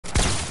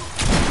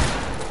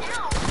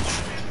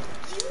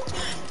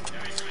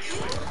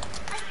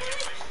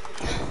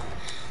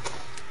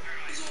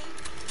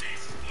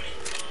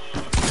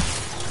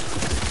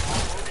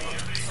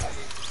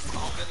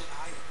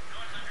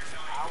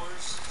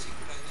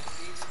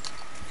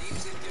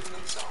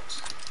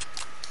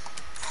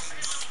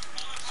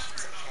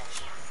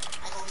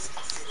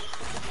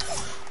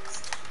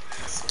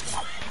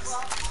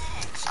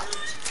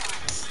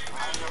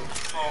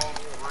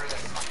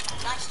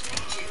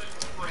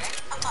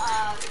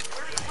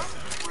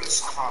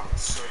Wrist hop,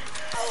 sir.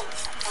 Oh,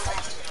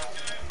 electric.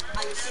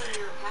 I assume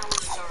your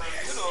powers are...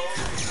 You know,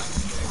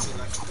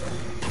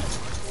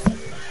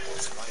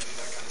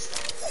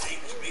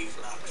 Name's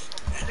Reflux.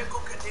 Medical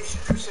condition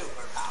or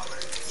superpower.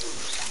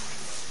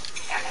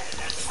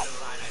 That's the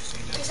line I see.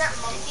 Is that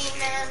Monkey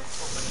Man?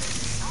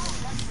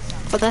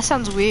 But that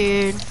sounds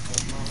weird.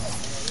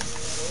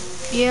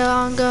 Yeah,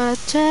 I'm gonna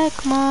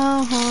take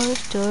my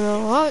horse to the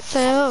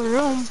hotel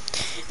room.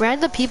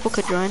 Random people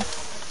could join.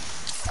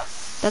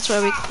 That's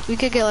why we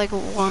could get like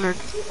 1 or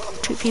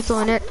 2 people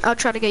in it. I'll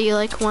try to get you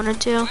like 1 or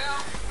 2.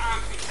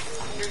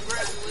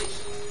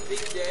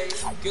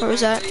 Where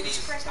was that? I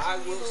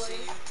will see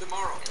you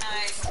tomorrow.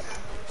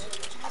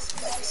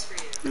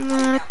 I'm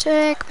gonna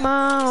take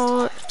my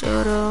horse to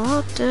the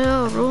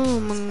hotel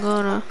room. I'm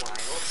gonna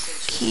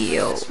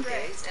kill.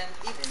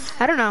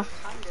 I don't know.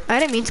 I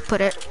didn't mean to put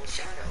it.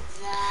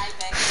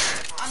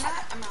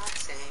 I'm not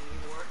saying you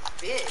weren't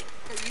big.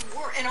 You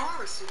were and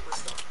are a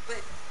superstar,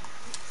 but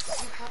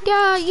you have to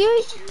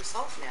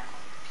yourself now.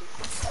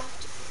 People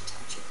have to pay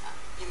attention now.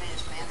 You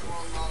manage man the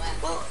world and all that.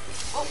 Well,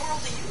 what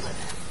world do you live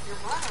in? Your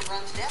brother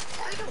runs Death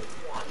Cab. I don't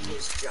want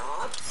his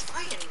job.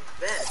 I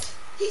invent.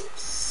 He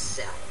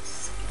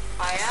sells.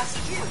 I ask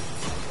you,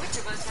 which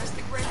of us has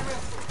the greater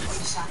influence?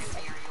 Which side of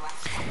me are you at?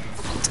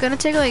 It's gonna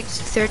take like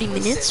 30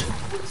 minutes,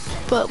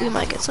 but we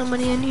might get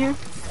somebody in here.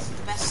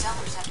 The best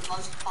sellers have the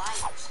most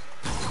buyers.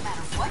 No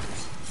matter what you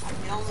see,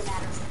 it only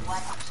matters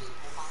what people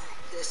buy.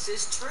 This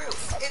is true.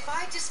 If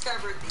I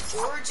discovered the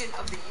origin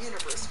of the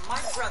universe, my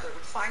brother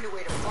would find a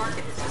way to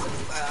market it as a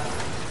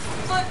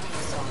foot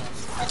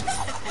massage.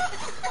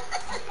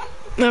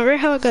 Remember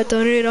how I got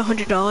donated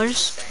 $100?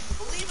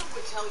 Believe it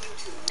would tell you to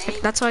name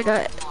That's how I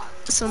got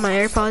some of my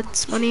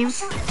AirPods money.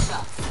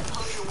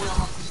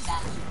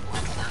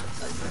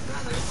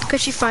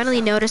 Because she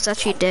finally noticed that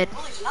she did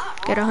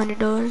get $100.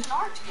 know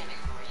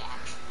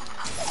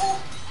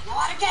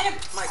how to get him.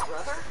 My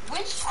brother?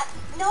 Which?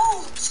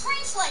 No,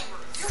 Screenslaver.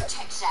 You're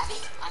tech savvy.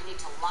 I need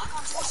to lock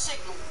onto a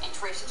signal and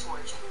trace its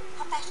origin.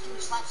 How fast can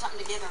you slap something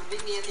together and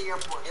meet me at the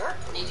airport? I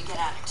need to get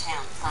out of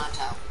town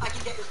pronto. I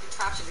can get your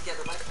contraption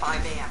together by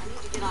 5 a.m. I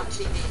need to get on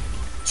TV.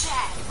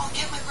 Chad, I'll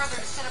get my brother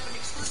to set up an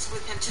exclusive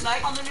with him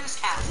tonight on the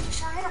newscast.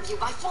 Feature interview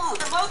by phone.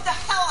 Promote the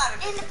hell out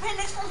of it.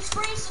 Independence from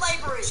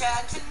Screenslavery.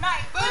 Chad,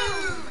 tonight.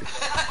 Boom!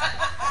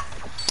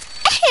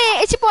 Hey,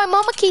 it's your boy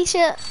Mama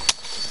Keisha.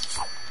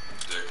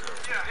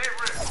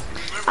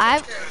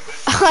 I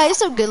have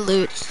some good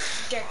loot.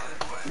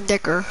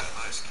 Dicker.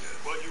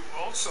 well, you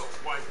also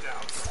wiped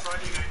out the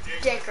Friday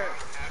night Dicker.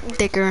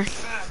 Dicker.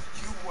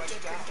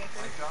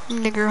 You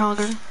Nigger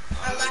hogger.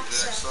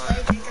 Alexa,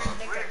 play Dicker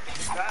Dicker.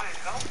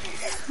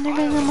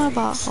 Niggas in my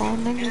butthole.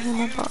 Niggas in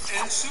my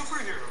butthole. And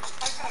superheroes.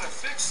 I gotta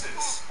fix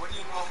this. What do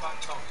you know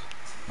about Tony?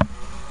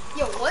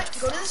 Yo, what?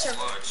 Go to the server.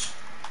 Much.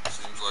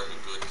 Seems like a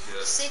good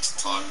kid.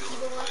 16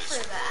 people left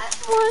for that.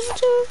 1,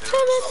 2,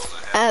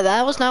 7.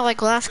 That was not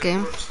like last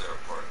game. Works there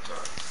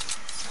part-time.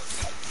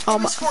 Oh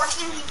my.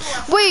 14 people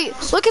left. Wait,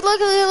 look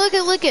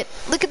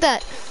at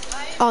that.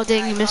 Oh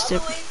dang, you missed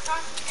it.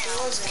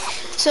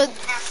 So,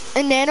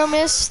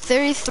 Anonymous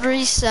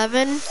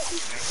 337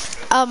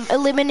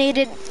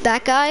 eliminated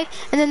that guy,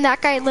 and then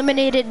that guy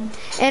eliminated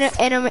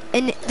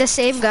and the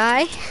same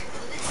guy,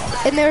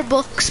 and they were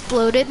both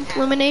exploded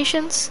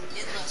eliminations.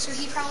 So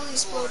he probably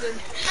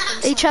exploded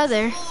Each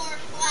other.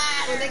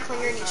 Or they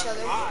clingered each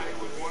other.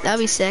 That'd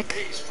be sick.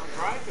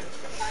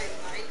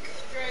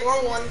 Or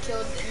one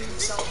killed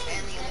himself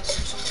and the other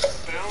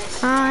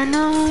person. I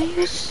know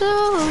you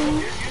so.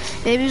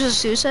 Maybe it was a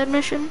suicide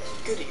mission.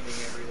 Good evening,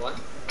 everyone.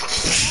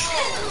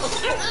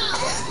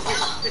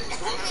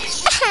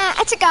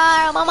 It's a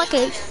girl, Mama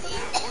Cake.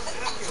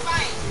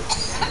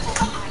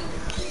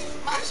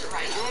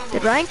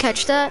 Did Ryan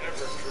catch that?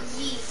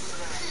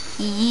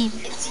 Yee.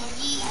 It's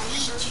yeet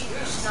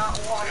juice, not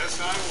water.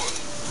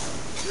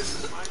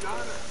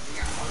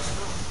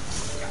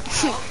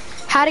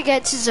 How to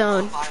get to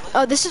zone?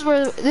 Oh, this is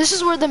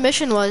where the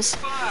mission was.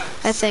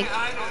 I think.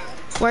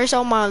 Where's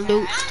all my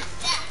loot?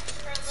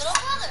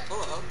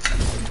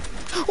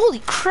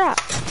 Holy crap!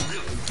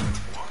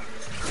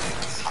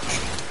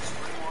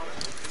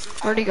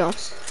 Where'd he go?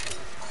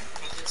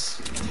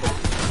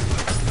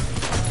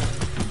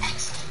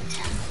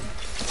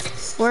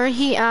 Where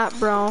he at,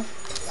 bro?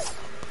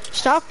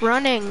 Stop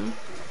running.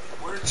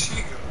 Where'd she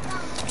go?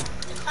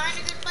 Find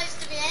a good place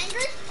to be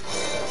angry?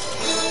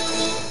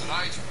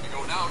 Tonight, we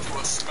go now to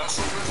a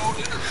special remote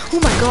interview.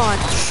 Oh my god.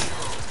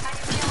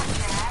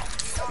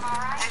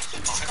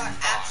 Actually, just got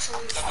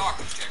absolutely The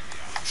doctors checked me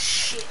out.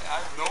 shit.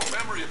 I have no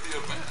memory of the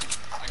event.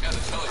 I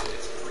gotta tell you,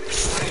 it's pretty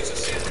strange to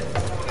see it.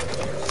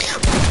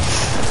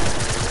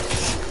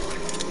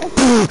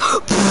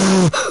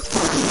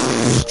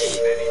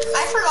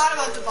 I forgot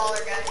about the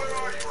baller guy.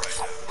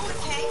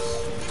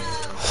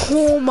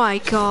 Oh my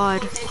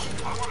god. I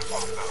want to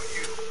talk about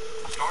you.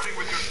 Starting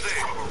with your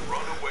thing of a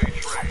runaway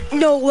train.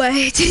 No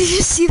way. Did you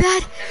just see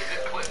that?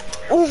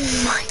 Oh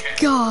my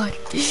god.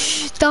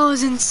 That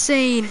was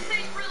insane.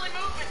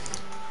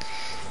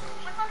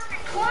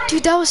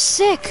 Dude, that was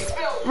sick.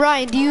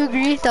 Ryan, do you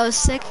agree? That was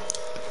sick.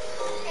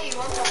 Hey, you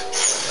want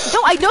some?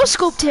 No, I no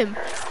scoped him.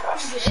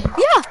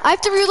 Yeah, I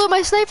have to reload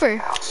my sniper.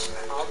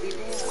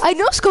 I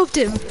no scoped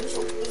him.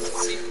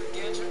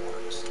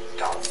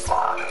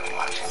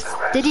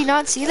 Did he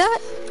not see that?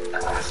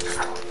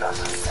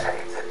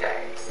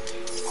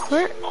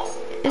 Where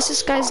is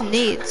this guy's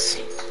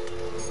nades?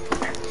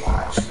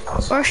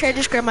 Or should I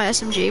just grab my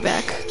SMG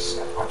back?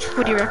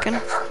 What do you reckon?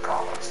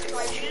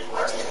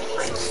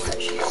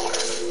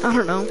 I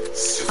don't know.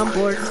 I'm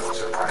bored.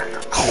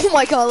 Oh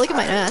my god, look at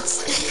my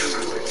nuts.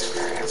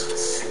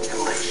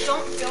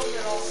 Don't build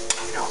it all.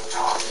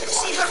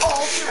 Save it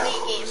all for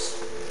late games.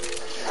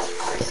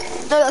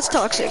 No, that's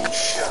toxic.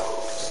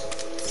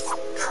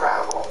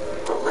 Travel,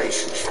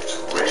 relationships,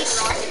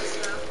 risk.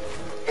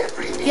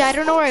 Yeah, I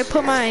don't know where I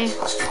put my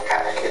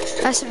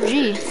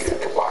SMG.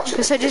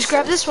 Because I just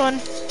grabbed this one.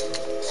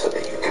 So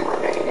that you can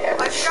remain ever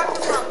Why'd you drop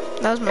the pump?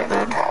 That was my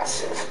bad.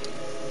 passive,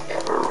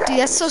 ever Dude,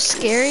 that's so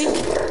scary.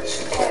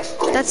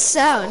 That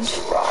sound.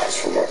 rise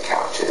from their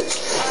couches,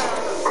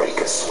 break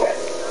a sweat,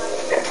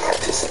 and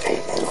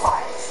participate in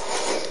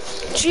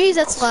life. Jeez,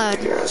 that's loud.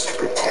 Heroes to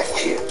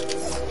protect you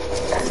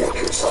and make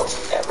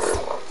yourselves ever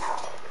more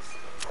powerful.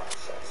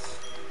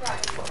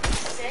 Right.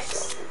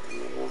 6.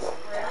 Really?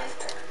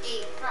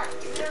 8. Right.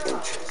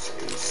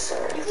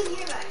 You can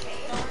hear that,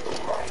 Kate.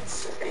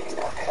 Rights are being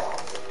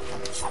upheld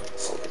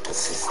so that the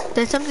system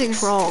Then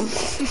something's wrong.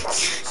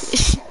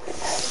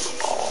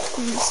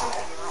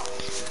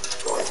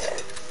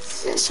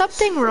 Is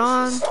something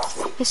wrong?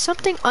 Is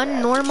something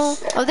unnormal?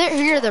 Oh,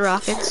 here are the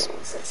rockets.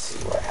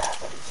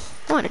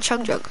 I want a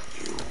chug jug.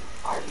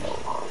 are no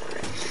longer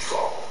in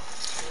control.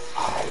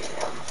 I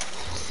am.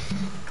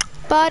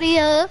 Body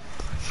up,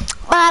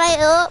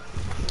 body up.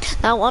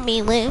 Now want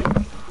me live.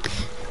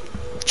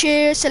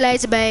 Cheers to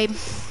laser babe.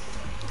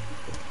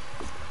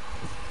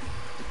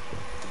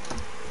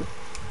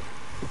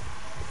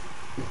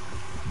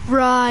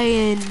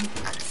 Ryan,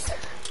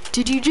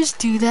 did you just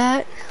do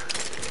that?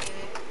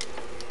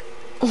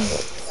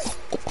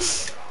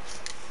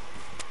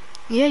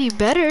 Yeah, you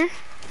better.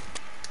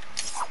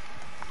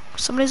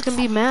 Somebody's gonna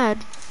be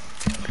mad.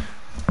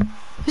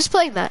 Who's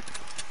playing that?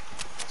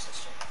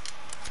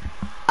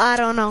 I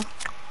don't know.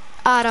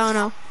 I don't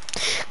know.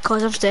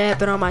 Cause I'm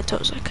stepping on my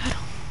toes like I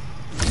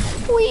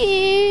don't.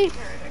 Wee.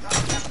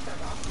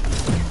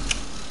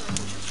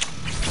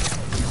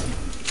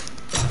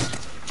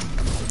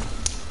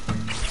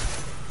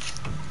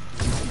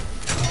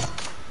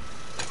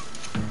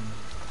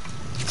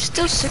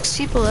 Still 6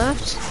 people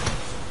left.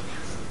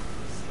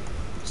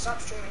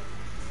 Stop streaming.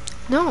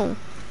 No.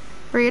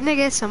 We're gonna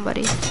get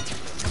somebody.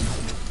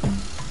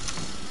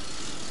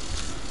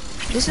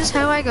 This is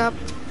how I got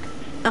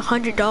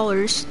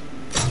 $100.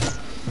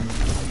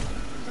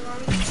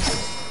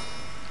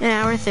 An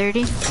hour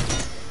 30.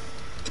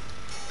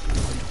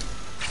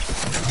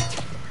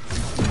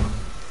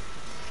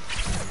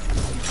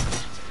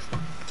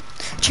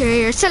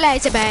 Cheers to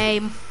laser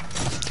babe.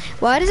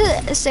 Why does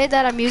it say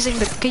that I'm using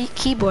the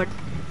keyboard?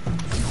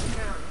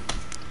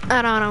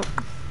 I don't know.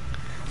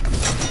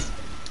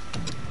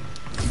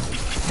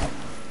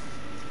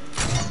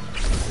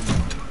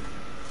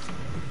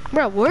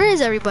 Bro, where is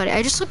everybody?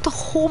 I just looked the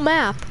whole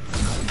map.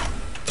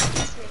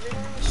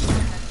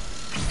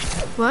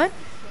 What?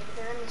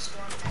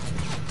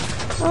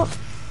 Oh.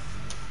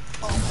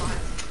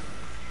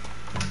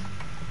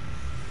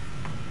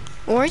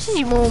 Orange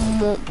is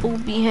more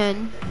booby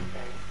hen.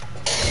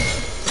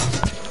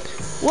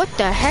 What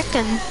the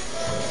heckin'?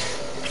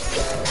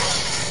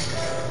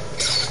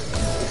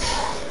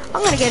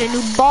 I'm gonna get a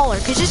new baller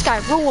because this guy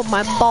ruined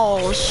my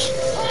balls.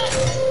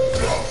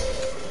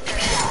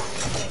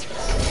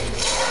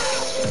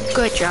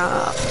 Good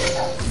job.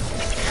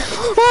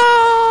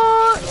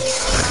 Ah!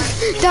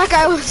 That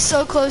guy was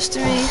so close to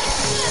me.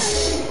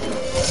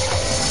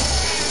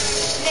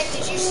 Nick,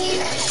 did you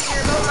hear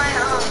about my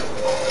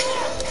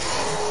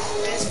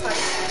this fight?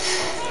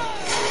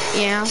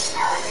 Yeah. Are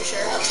you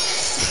sure?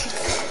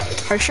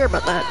 Are you sure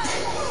about that?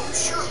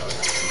 Sure. I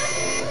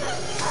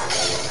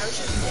was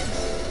just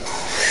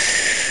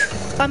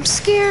I'm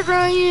scared,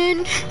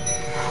 Ryan.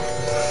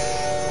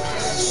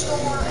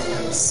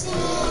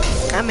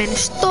 I'm in a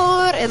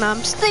store and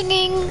I'm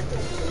singing.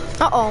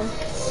 Uh-oh.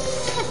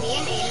 me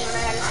and Aiden when I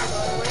had a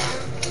photo with him.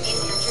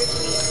 Aiden introduced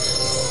me.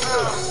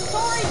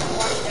 Sorry.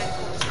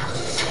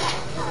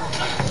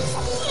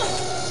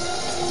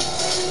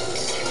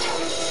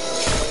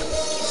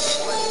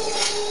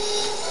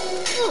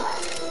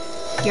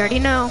 You already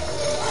know.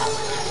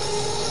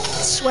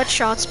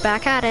 Sweatshots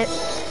back at it.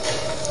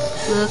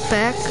 Look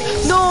back.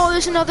 No,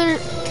 there's another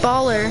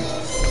baller.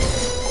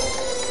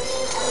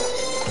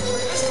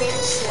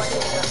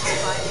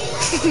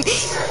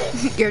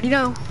 You already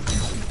know.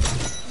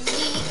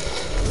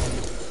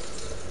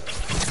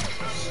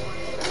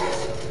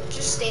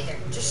 Just stay there.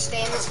 Just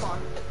stay in the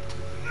spawn.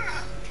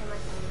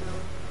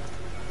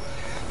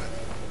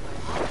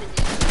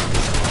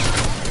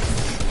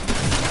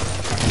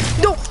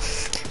 No.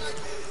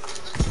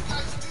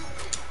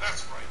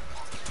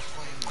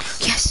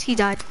 Yes, he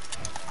died.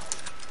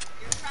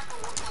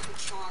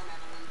 charm,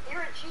 Evelyn.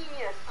 You're a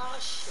genius. Oh,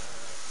 shit.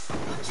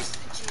 I'm just the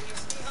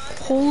genius behind it.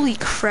 Holy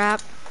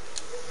crap. Do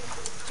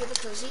you have a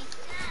cozy?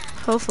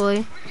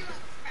 Hopefully.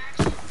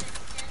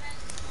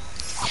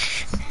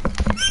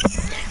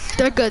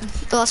 They're good.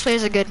 The last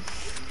players are good.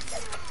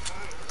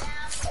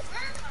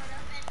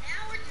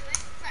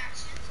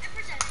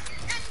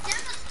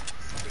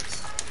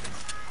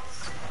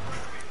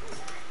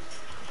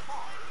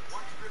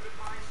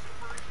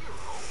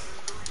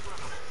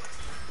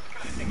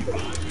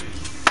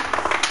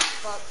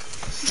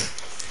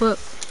 What?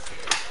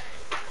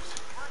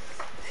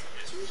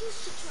 You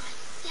used to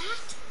drive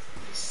that?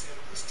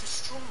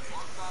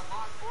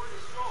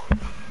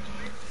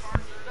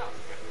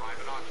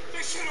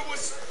 They said it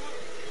was.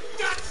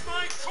 That's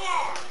my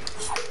car!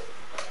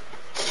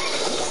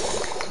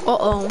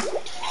 Uh-oh.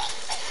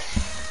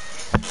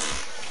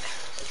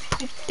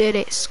 Did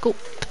it scoop.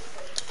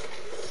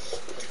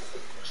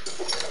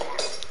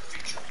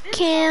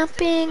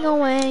 Camping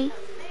away.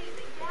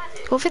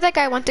 Hopefully that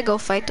guy went to go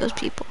fight those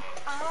people.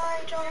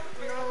 I don't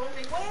know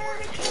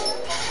where to go.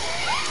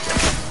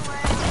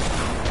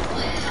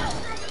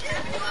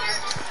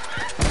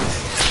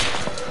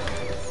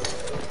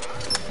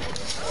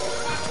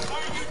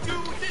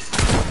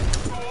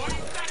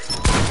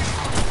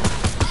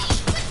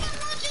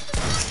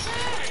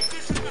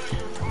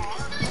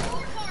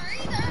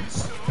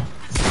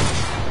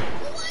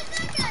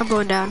 I'm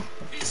going down.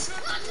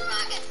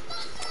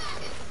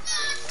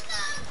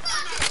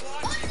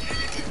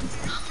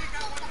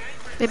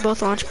 They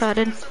both launch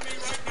padded.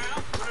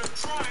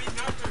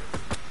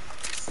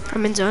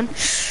 I'm in zone.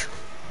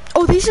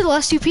 Oh, these are the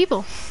last two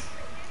people.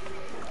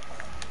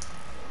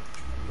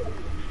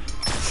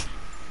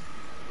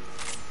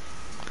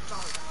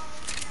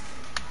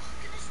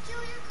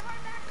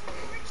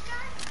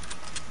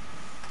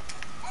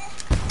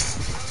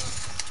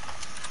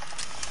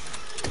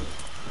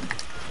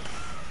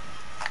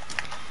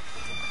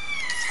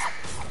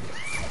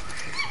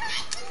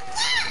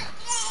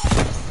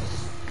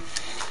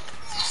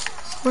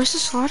 Where's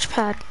this launch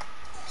pad?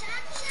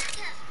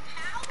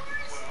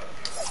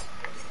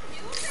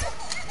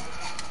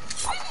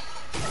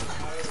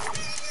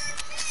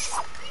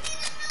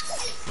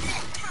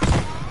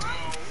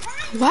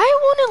 Why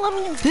won't it let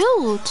me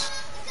build?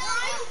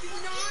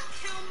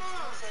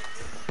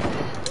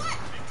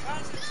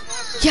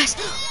 Yes.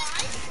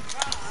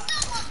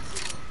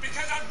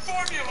 Because I'm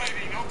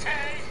formulating,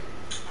 okay?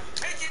 I'm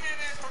taking in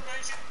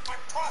information, I'm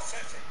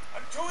processing.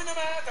 I'm doing the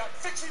math, I'm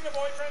fixing the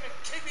boyfriend and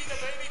keeping the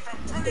baby from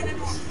turning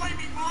into a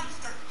flaming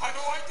monster. How do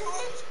I do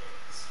it?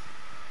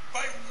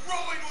 By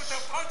rolling with the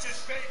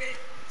punches, baby.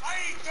 I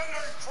ain't gonna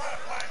learn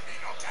crap landing,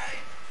 okay?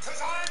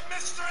 Cause I'm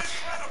Mr.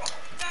 Incredible.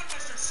 Not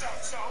Mr.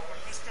 So-so, but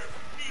Mr.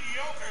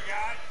 Mediocre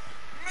guy.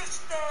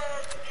 Mr.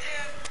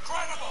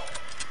 Incredible.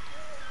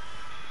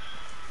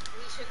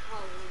 We should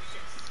call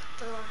Lucius.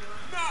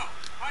 No,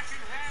 I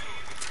can handle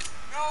it. There's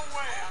no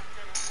way I'm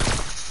gonna...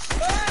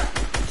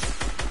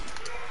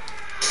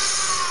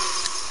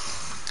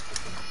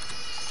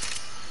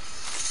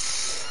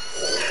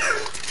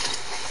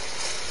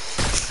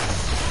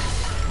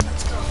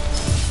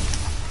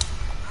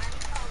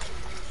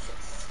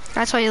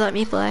 That's why you let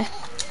me play.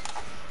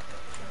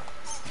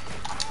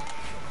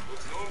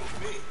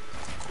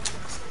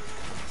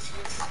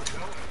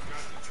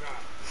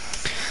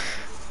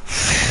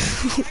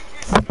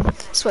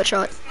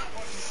 Sweatshot.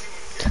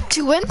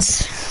 2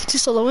 wins? 2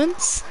 solo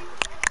wins?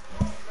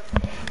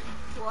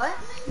 What?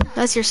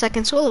 That's your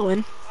second solo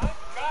win.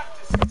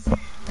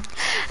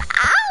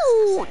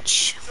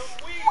 Ouch!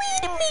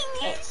 Wait a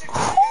minute.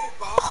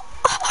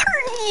 Who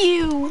are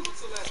you?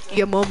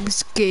 Your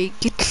mom's gay.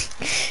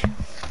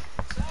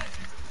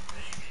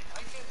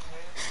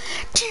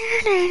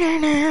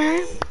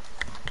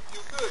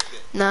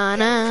 Na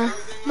na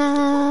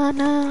na na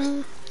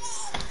na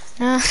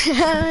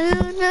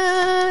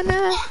na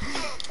na.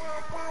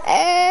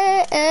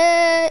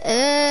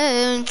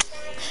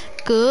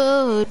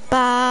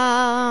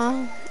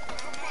 Goodbye.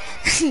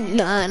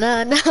 Na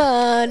na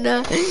na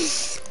na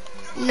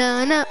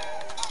na na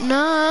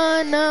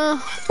na na.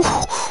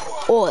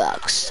 Oh,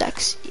 that's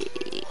sexy.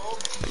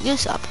 Bring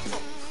this up.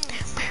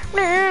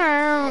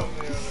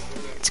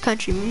 It's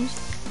country music.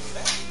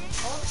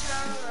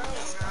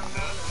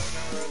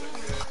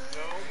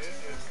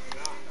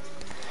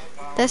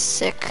 That's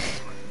sick.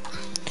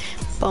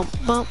 Bump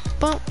bump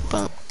bump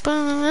bump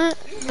bump.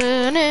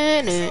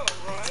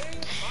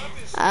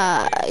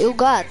 You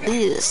got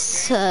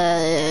this.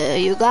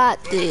 You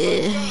got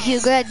this. You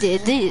got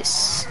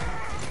this.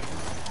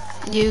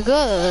 You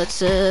got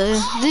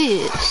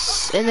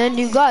this, and then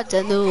you got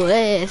the new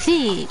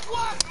thing.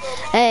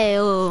 Hey,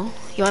 oh,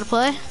 you wanna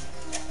play?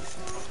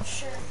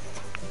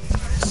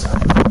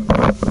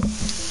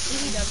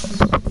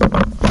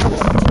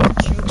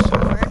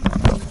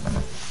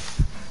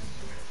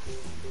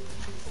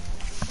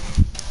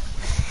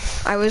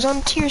 I was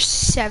on tier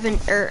 7,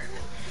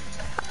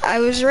 I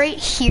was right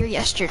here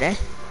yesterday.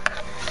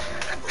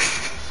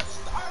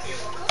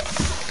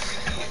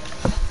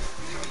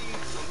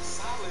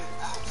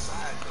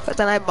 But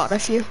then I bought a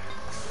few.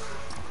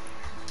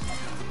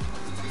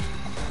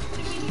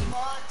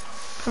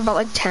 About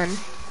like 10.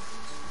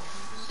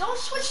 Don't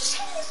switch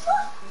settings,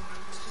 look.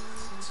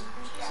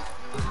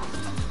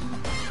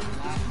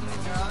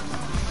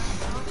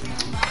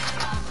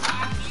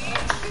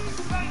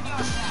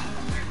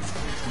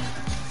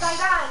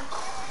 Saigon.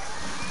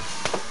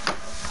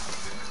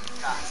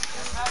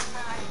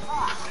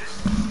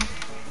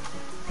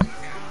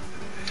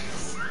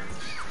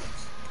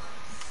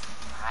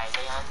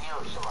 Highly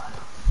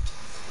unusual.